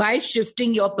by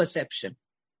shifting your perception.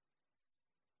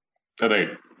 Right.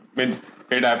 Means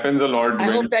it happens a lot. I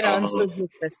hope that answers your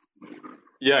question.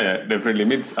 Yeah, definitely.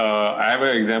 Means I have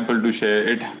an example to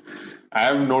share. I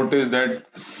have noticed that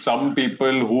some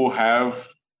people who have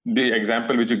the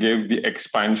example which you gave, the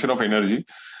expansion of energy,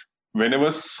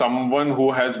 whenever someone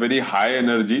who has very high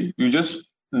energy, you just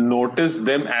notice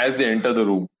them as they enter the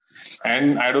room.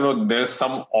 And I don't know, there's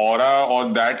some aura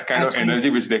or that kind of energy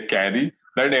which they carry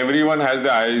that everyone has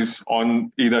their eyes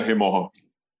on either him or her.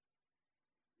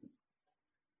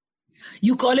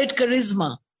 You call it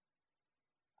charisma.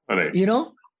 Right. You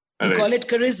know, you call it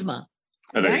charisma.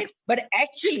 Right. But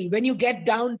actually, when you get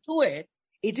down to it,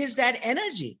 it is that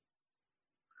energy,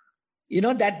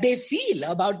 that they feel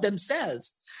about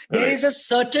themselves. There is a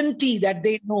certainty that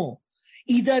they know.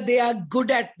 Either they are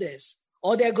good at this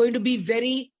or they're going to be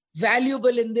very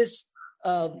valuable in this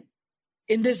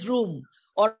room,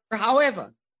 or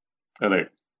however. Right.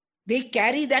 They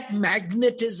carry that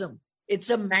magnetism. It's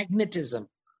a magnetism.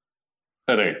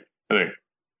 Right.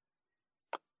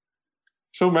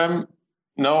 So, ma'am,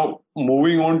 now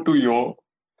moving on to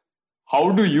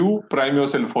how do you prime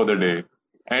yourself for the day?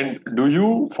 And do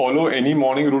you follow any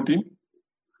morning routine?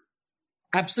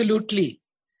 Absolutely.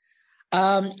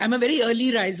 I'm a very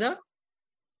early riser.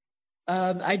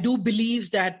 I do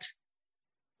believe that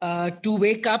to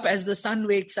wake up as the sun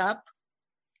wakes up,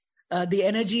 the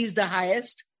energy is the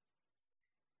highest.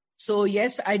 So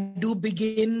yes, I do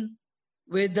begin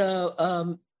with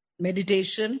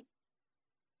meditation,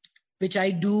 which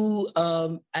I do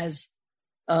as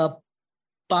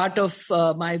part of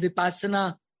my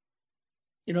Vipassana,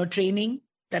 training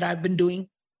that I've been doing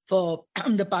for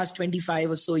the past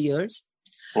 25 or so years.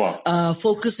 Wow.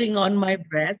 Focusing on my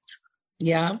breath.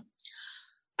 Yeah.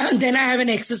 And then I have an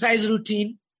exercise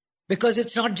routine, because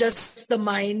it's not just the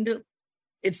mind,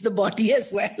 it's the body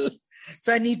as well.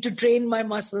 So I need to train my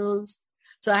muscles.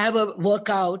 So I have a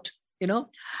workout,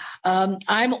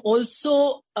 I'm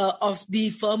also of the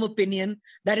firm opinion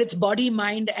that it's body,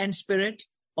 mind, and spirit,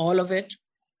 all of it.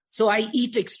 So I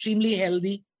eat extremely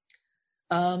healthy.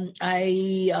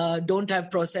 I don't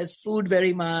have processed food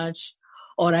very much,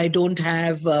 or I don't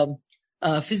have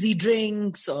fizzy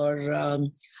drinks, or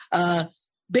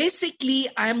basically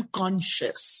I'm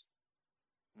conscious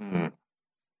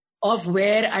of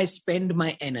where I spend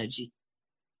my energy.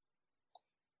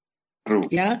 True.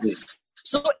 Yeah.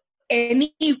 So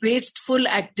any wasteful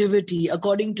activity,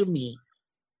 according to me,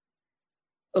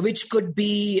 which could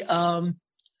be a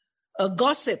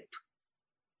gossip,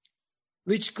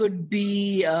 which could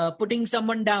be putting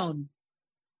someone down,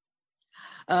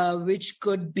 which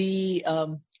could be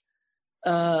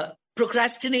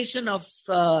procrastination of,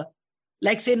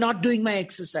 say, not doing my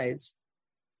exercise,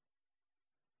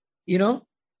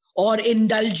 or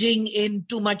indulging in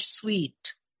too much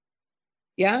sweet.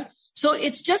 Yeah. So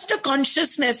it's just a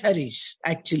consciousness, Harish,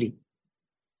 actually.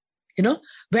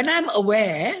 When I'm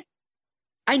aware,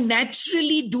 I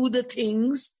naturally do the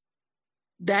things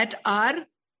that are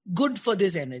good for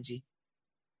this energy.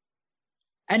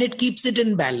 And it keeps it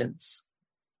in balance.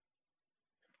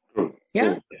 True.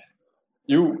 Yeah.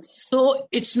 True. So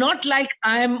it's not like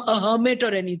I'm a hermit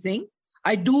or anything.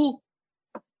 I do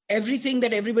everything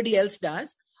that everybody else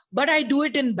does, but I do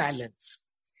it in balance.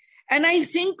 And I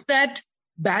think that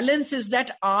balance is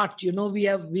that art,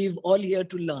 we've all here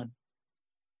to learn.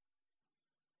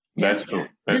 That's true.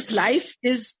 This life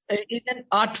is an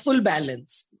artful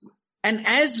balance. And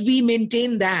as we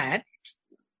maintain that,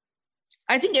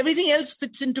 I think everything else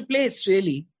fits into place,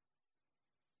 really.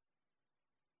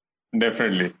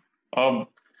 Definitely.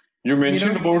 You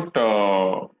mentioned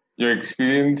about your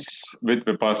experience with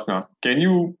Vipassana. Can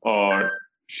you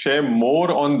share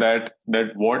more on that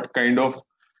what kind of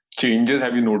changes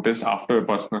have you noticed after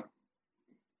Vipassana?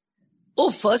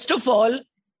 Oh, first of all,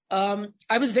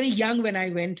 I was very young when I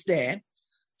went there.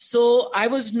 So I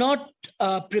was not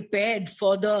prepared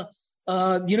for the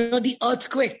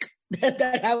earthquake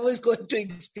that I was going to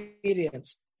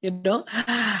experience.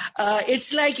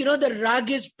 It's like, the rug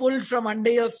is pulled from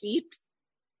under your feet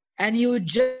and you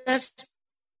just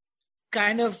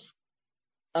kind of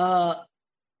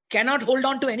cannot hold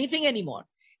on to anything anymore.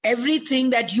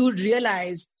 Everything that you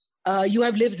realize you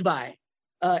have lived by,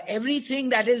 everything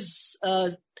that is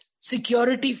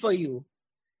security for you,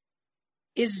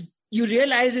 you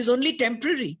realize is only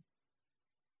temporary.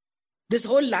 This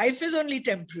whole life is only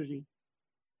temporary.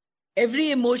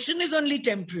 Every emotion is only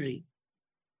temporary.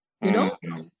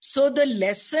 So the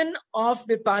lesson of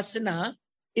Vipassana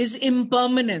is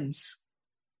impermanence.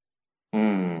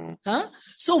 Hmm.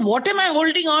 So what am I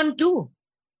holding on to?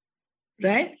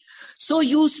 Right? So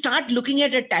you start looking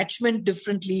at attachment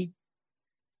differently,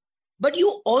 but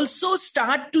you also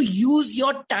start to use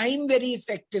your time very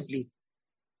effectively,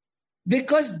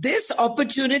 because this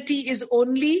opportunity is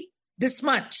only this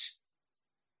much.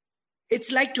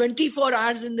 It's like 24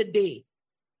 hours in the day.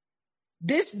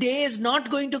 This day is not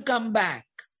going to come back.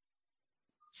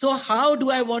 So how do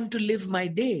I want to live my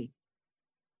day?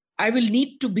 I will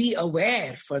need to be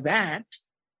aware for that.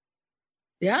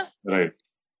 Yeah. Right.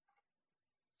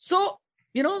 So,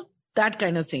 that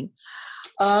kind of thing.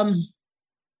 As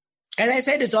I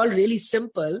said, it's all really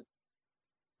simple.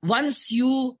 Once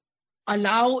you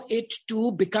allow it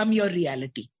to become your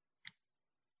reality,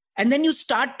 and then you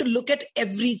start to look at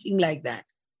everything like that.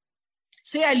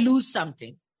 Say I lose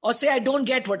something, or say I don't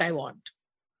get what I want.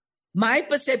 My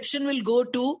perception will go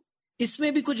to,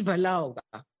 isme bhi kuch bhala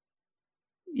hoga.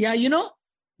 Yeah,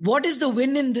 what is the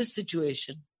win in this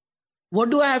situation? What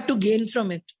do I have to gain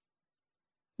from it?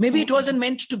 Maybe it wasn't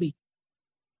meant to be.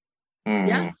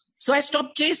 Yeah. So I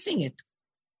stopped chasing it.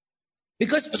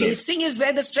 Because chasing is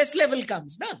where the stress level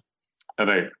comes, no?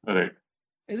 Right.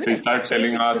 Isn't We it? start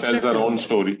telling ourselves our own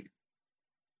story.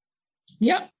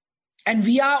 Yeah. And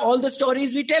we are all the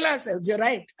stories we tell ourselves. You're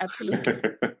right. Absolutely.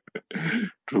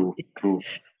 True.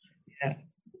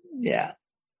 Yeah.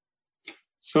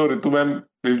 So, Ritu ma'am,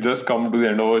 we've just come to the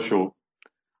end of our show.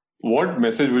 What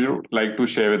message would you like to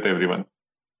share with everyone?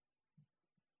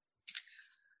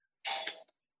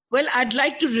 Well, I'd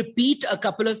like to repeat a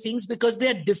couple of things because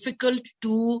they're difficult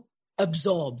to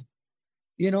absorb.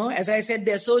 As I said,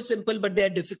 they're so simple, but they're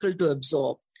difficult to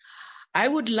absorb. I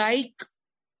would like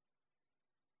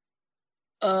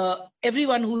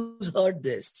everyone who's heard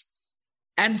this,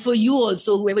 and for you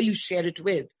also, whoever you share it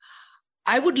with,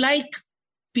 I would like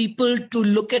people to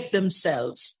look at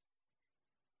themselves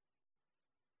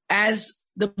as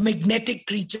the magnetic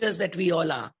creatures that we all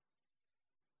are.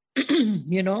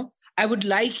 I would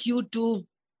like you to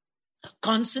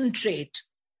concentrate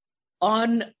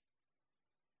on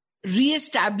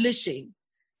re-establishing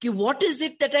what is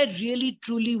it that I really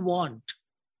truly want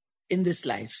in this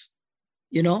life,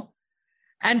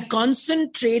 and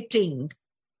concentrating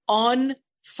on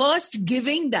first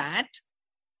giving that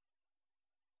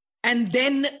and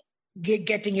then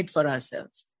getting it for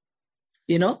ourselves.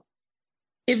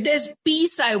 If there's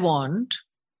peace I want,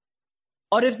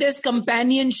 or if there's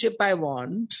companionship I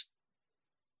want,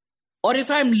 or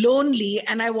if I'm lonely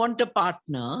and I want a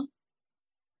partner,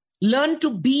 learn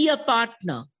to be a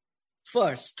partner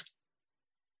first,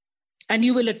 and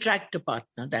you will attract a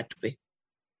partner that way.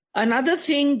 Another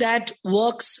thing that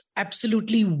works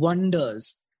absolutely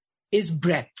wonders is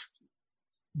breath.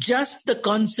 Just the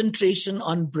concentration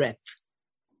on breath.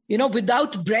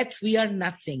 Without breath, we are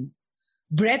nothing.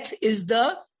 Breath is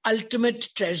the ultimate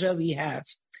treasure we have.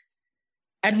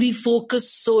 And we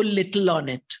focus so little on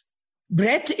it.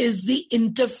 Breath is the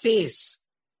interface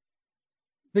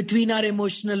between our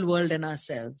emotional world and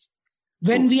ourselves.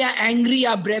 When we are angry,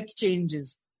 our breath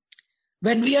changes.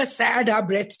 When we are sad, our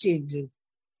breath changes.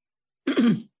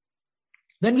 When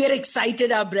we are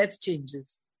excited, our breath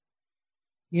changes.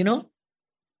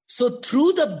 So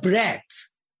through the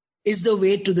breath is the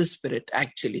way to the spirit,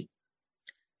 actually.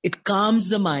 It calms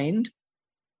the mind.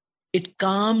 It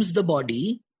calms the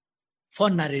body for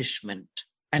nourishment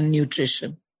and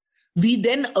nutrition. We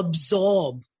then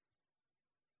absorb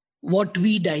what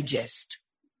we digest.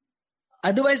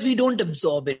 Otherwise, we don't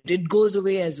absorb it. It goes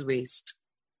away as waste.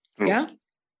 Yeah.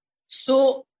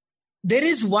 So there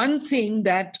is one thing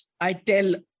that I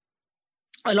tell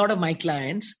a lot of my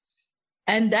clients,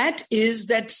 and that is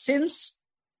that since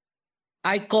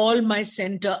I call my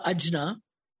center Ajna,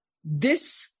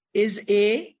 this is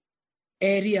a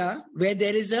area where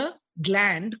there is a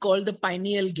gland called the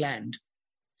pineal gland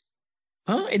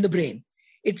in the brain.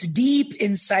 It's deep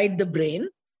inside the brain,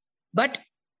 but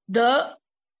the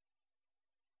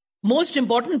most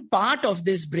important part of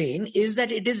this brain is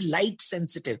that it is light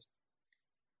sensitive.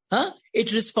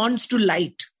 It responds to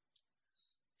light.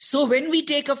 So when we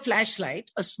take a flashlight,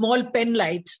 a small pen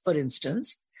light, for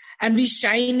instance, and we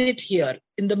shine it here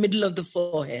in the middle of the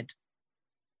forehead,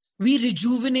 we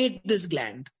rejuvenate this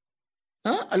gland.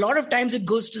 A lot of times it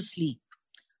goes to sleep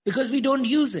because we don't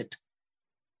use it.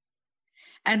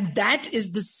 And that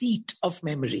is the seat of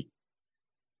memory.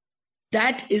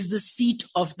 That is the seat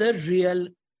of the real,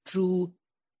 true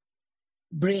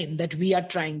brain that we are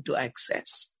trying to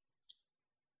access.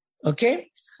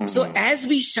 Okay? Mm-hmm. So as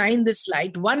we shine this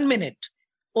light, 1 minute,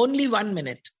 only 1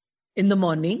 minute in the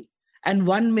morning and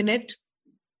 1 minute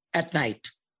at night.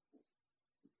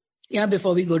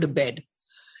 before we go to bed,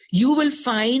 you will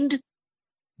find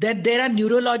that there are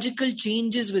neurological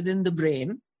changes within the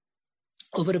brain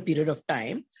over a period of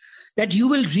time that you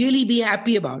will really be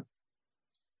happy about.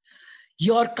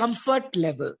 Your comfort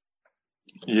level,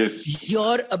 Yes,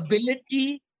 your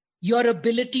ability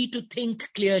to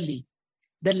think clearly,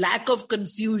 the lack of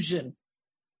confusion,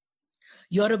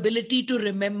 your ability to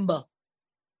remember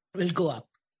will go up.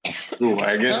 true.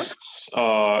 I guess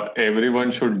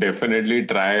everyone should definitely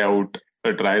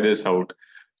try this out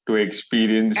to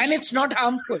experience. And it's not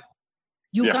harmful.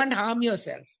 You can't harm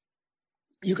yourself.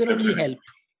 You can only help.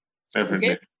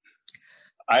 Definitely. Okay?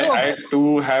 I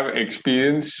too have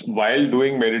experience while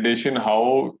doing meditation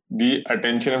how the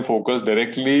attention and focus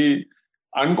directly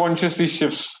unconsciously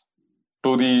shifts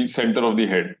to the center of the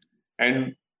head.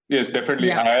 And yes,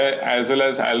 definitely. As well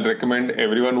as I'll recommend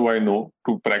everyone who I know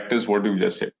to practice what you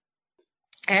just said.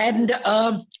 And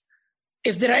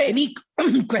if there are any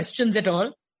questions at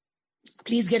all,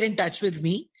 please get in touch with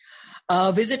me.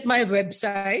 Visit my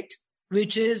website,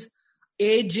 which is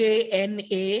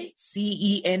AJNACENTER,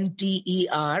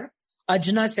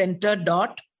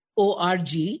 ajnacenter.org.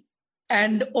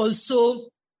 And also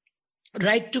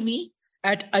write to me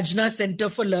at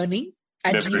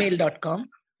ajnacenterforlearning@gmail.com.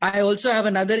 I also have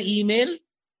another email,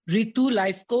 Ritu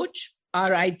Life Coach,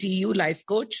 RITU Life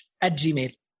Coach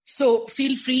 @gmail. So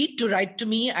feel free to write to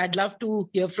me. I'd love to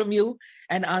hear from you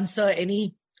and answer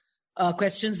any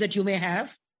questions that you may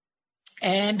have.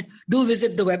 And do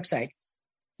visit the website.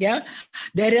 Yeah,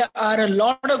 there are a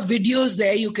lot of videos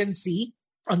there you can see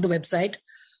on the website.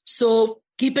 So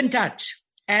keep in touch.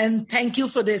 And thank you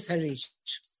for this, Harish.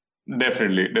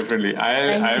 Definitely.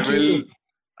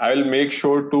 I will make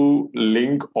sure to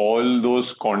link all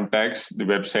those contacts, the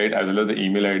website as well as the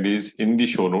email IDs in the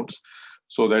show notes,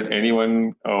 so that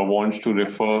anyone wants to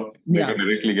refer, they can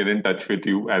directly get in touch with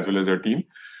you as well as your team.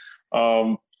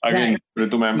 Again,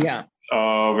 Ritu ma'am,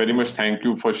 very much thank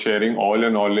you for sharing all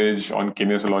your knowledge on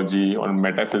kinesiology, on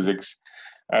metaphysics.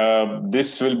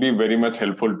 This will be very much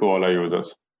helpful to all our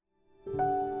users.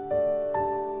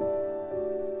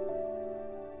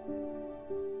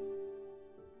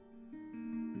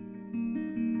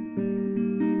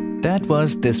 That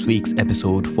was this week's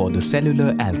episode for the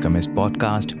Cellular Alchemist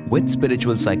podcast with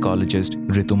spiritual psychologist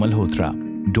Ritu Malhotra.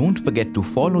 Don't forget to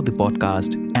follow the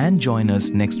podcast and join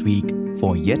us next week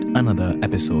for yet another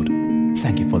episode.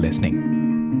 Thank you for listening.